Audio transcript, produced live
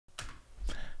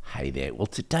Hey there. Well,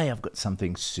 today I've got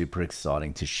something super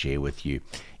exciting to share with you.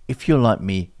 If you're like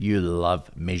me, you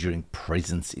love measuring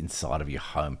presence inside of your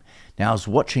home. Now, I was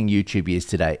watching YouTube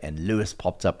yesterday and Lewis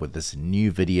popped up with this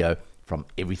new video from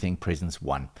Everything Presence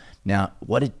 1. Now,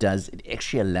 what it does, it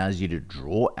actually allows you to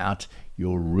draw out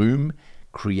your room,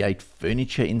 create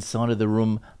furniture inside of the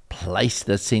room, place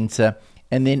the sensor,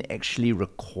 and then actually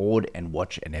record and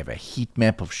watch and have a heat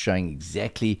map of showing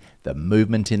exactly the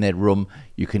movement in that room.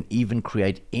 You can even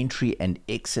create entry and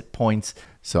exit points.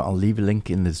 So I'll leave a link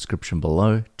in the description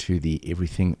below to the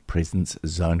Everything Presence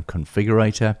Zone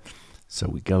Configurator. So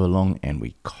we go along and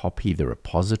we copy the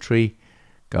repository,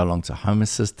 go along to Home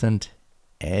Assistant,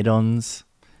 Add-ons,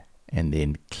 and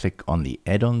then click on the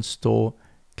add-on store,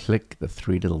 click the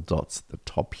three little dots at the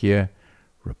top here,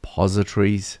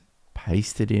 repositories,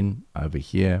 paste it in over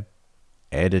here,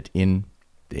 add it in,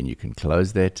 then you can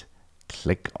close that,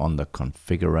 click on the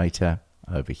configurator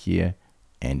over here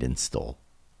and install.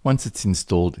 Once it's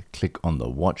installed, click on the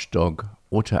watchdog,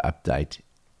 auto update,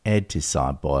 add to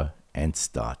sidebar and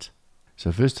start.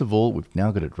 So first of all, we've now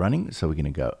got it running. So we're going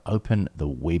to go open the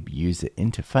web user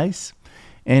interface.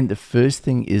 And the first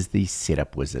thing is the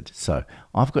setup wizard. So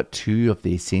I've got two of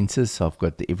their sensors. So I've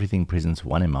got the Everything Presence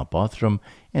 1 in my bathroom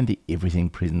and the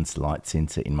Everything Presence light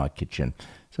sensor in my kitchen.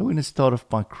 So we're going to start off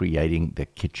by creating the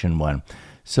kitchen one.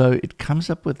 So it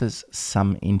comes up with this: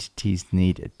 some entities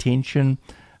need attention.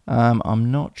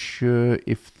 I'm not sure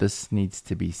if this needs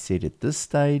to be set at this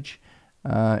stage.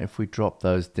 If we drop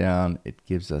those down, it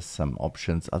gives us some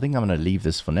options. I think I'm going to leave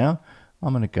this for now.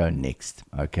 I'm going to go next.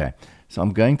 Okay, so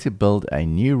I'm going to build a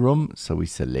new room. So we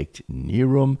select new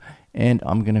room and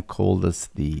I'm going to call this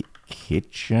the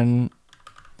kitchen.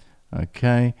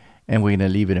 Okay, and we're going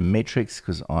to leave it in metrics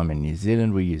because I'm in New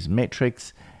Zealand. We use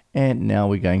metrics. And now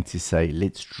we're going to say,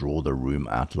 let's draw the room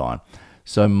outline.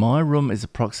 So my room is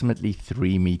approximately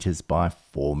 3 meters by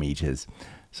 4 meters.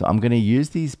 So I'm going to use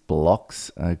these blocks.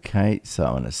 Okay, so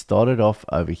I'm going to start it off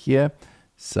over here.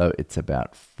 So it's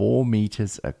about 4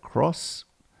 meters across.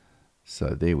 So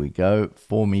there we go,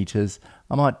 4 meters.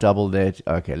 I might double that.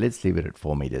 Okay, let's leave it at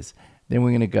 4 meters. Then we're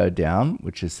going to go down,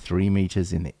 which is 3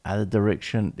 meters in the other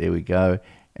direction. There we go.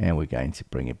 And we're going to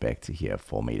bring it back to here,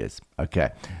 4 meters.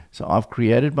 Okay, so I've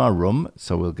created my room.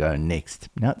 So we'll go next.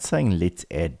 Now it's saying let's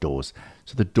add doors.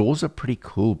 So the doors are pretty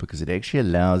cool because it actually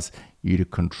allows you to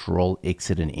control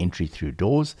exit and entry through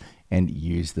doors and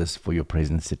use this for your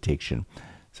presence detection.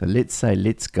 So let's say,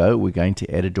 let's go. We're going to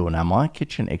add a door. Now my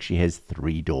kitchen actually has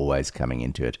 3 doorways coming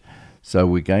into it. So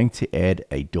we're going to add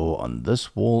a door on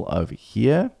this wall over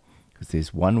here because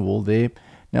there's one wall there.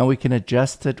 Now we can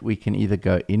adjust it. We can either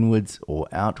go inwards or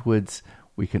outwards.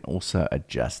 We can also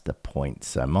adjust the point.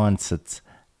 So mine sits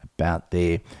about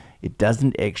there. It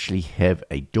doesn't actually have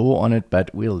a door on it,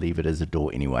 but we'll leave it as a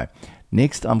door anyway.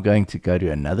 Next, I'm going to go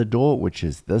to another door, which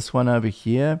is this one over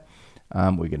here.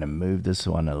 We're going to move this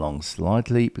one along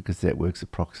slightly because that works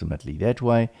approximately that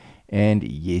way. And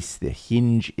yes, the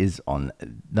hinge is on,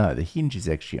 no, the hinge is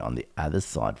actually on the other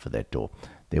side for that door.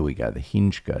 There we go. The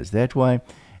hinge goes that way.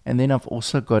 And then I've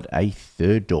also got a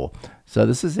third door. So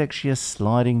this is actually a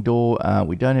sliding door.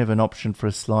 We don't have an option for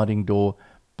a sliding door,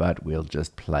 but we'll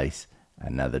just place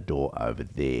another door over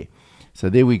there. So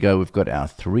there we go. We've got our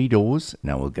 3 doors.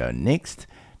 Now we'll go next.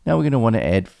 Now we're going to want to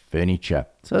add furniture.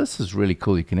 So this is really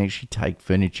cool. You can actually take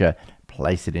furniture,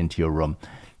 place it into your room.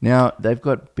 Now they've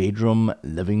got bedroom,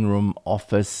 living room,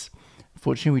 office.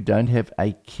 Unfortunately, we don't have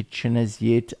a kitchen as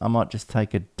yet. I might just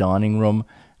take a dining room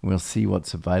and we'll see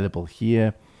what's available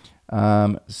here.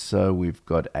 So we've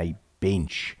got a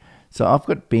bench. So I've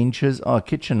got benches. Oh,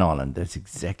 kitchen island. That's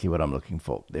exactly what I'm looking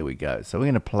for. There we go. So we're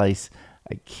going to place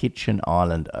a kitchen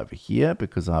island over here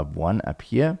because I have one up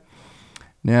here.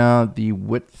 Now the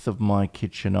width of my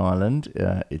kitchen island,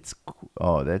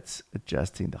 that's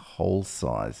adjusting the whole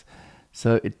size.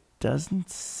 So it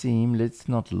doesn't seem, let's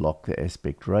not lock the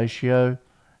aspect ratio.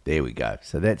 There we go.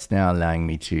 So that's now allowing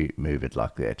me to move it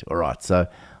like that. All right. So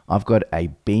I've got a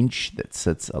bench that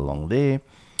sits along there.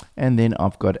 And then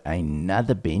I've got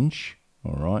another bench.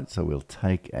 All right. So we'll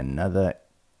take another,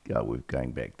 we're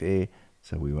going back there.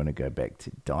 So we want to go back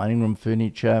to dining room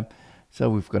furniture. So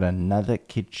we've got another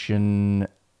kitchen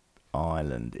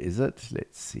island, is it?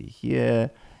 Let's see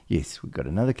here. Yes, we've got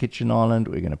another kitchen island.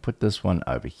 We're going to put this one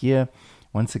over here.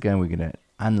 Once again, we're going to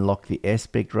unlock the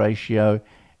aspect ratio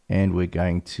and we're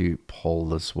going to pull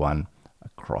this one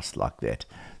across like that.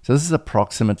 So this is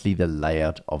approximately the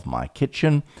layout of my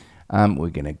kitchen. We're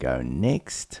going to go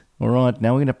next. All right,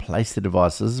 now we're going to place the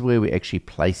device. This is where we're actually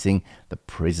placing the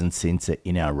presence sensor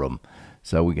in our room.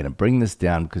 So we're going to bring this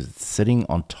down because it's sitting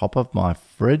on top of my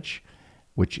fridge.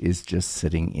 which is just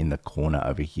sitting in the corner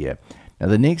over here. Now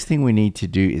the next thing we need to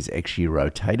do is actually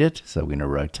rotate it. So we're going to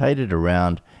rotate it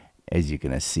around. As you're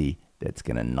going to see, that's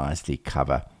going to nicely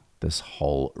cover this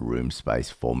whole room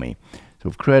space for me. So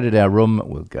we've created our room.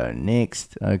 We'll go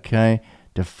next. Okay.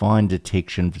 Define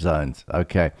detection zones.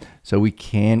 Okay. So we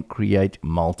can create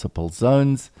multiple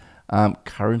zones.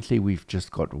 Currently, we've just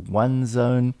got one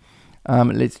zone.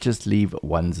 Let's just leave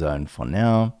one zone for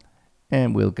now.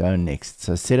 And we'll go next.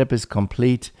 So setup is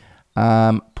complete.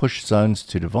 Push zones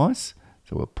to device.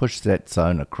 So we'll push that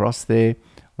zone across there.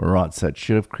 All right. So it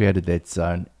should have created that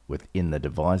zone within the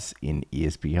device in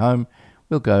ESP Home.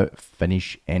 We'll go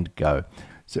finish and go.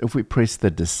 So if we press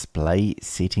the display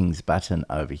settings button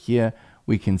over here,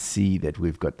 we can see that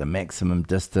we've got the maximum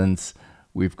distance.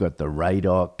 We've got the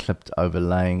radar clipped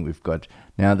overlaying. We've got,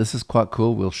 now this is quite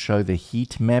cool. We'll show the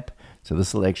heat map. So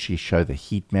this will actually show the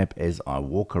heat map as I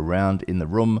walk around in the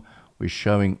room. We're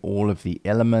showing all of the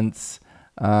elements.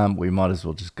 We might as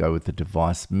well just go with the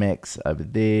device max over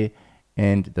there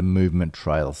and the movement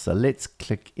trail. So let's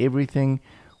click everything.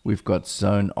 We've got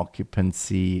zone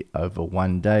occupancy over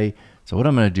 1 day. So what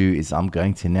I'm going to do is I'm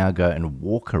going to now go and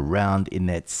walk around in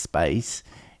that space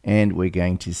and we're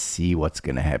going to see what's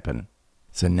going to happen.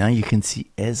 So now you can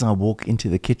see as I walk into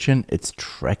the kitchen, it's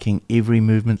tracking every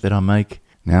movement that I make.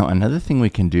 Now another thing we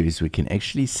can do is we can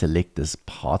actually select this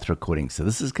path recording. So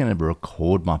this is going to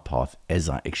record my path as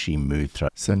I actually move through.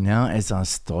 So now as I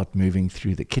start moving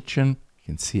through the kitchen, you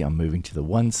can see I'm moving to the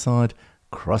one side,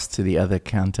 across to the other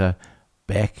counter,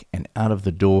 back and out of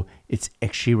the door. It's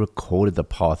actually recorded the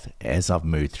path as I've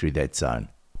moved through that zone.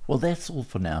 Well, that's all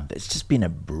for now. That's just been a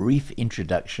brief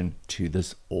introduction to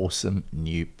this awesome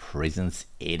new presence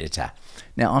editor.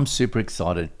 Now, I'm super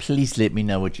excited. Please let me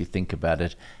know what you think about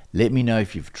it. Let me know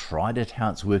if you've tried it,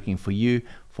 how it's working for you.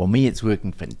 For me, it's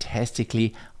working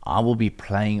fantastically. I will be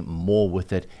playing more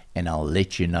with it and I'll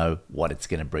let you know what it's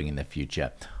going to bring in the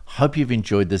future. Hope you've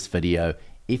enjoyed this video.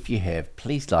 If you have,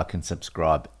 please like and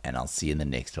subscribe, and I'll see you in the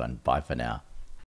next one. Bye for now.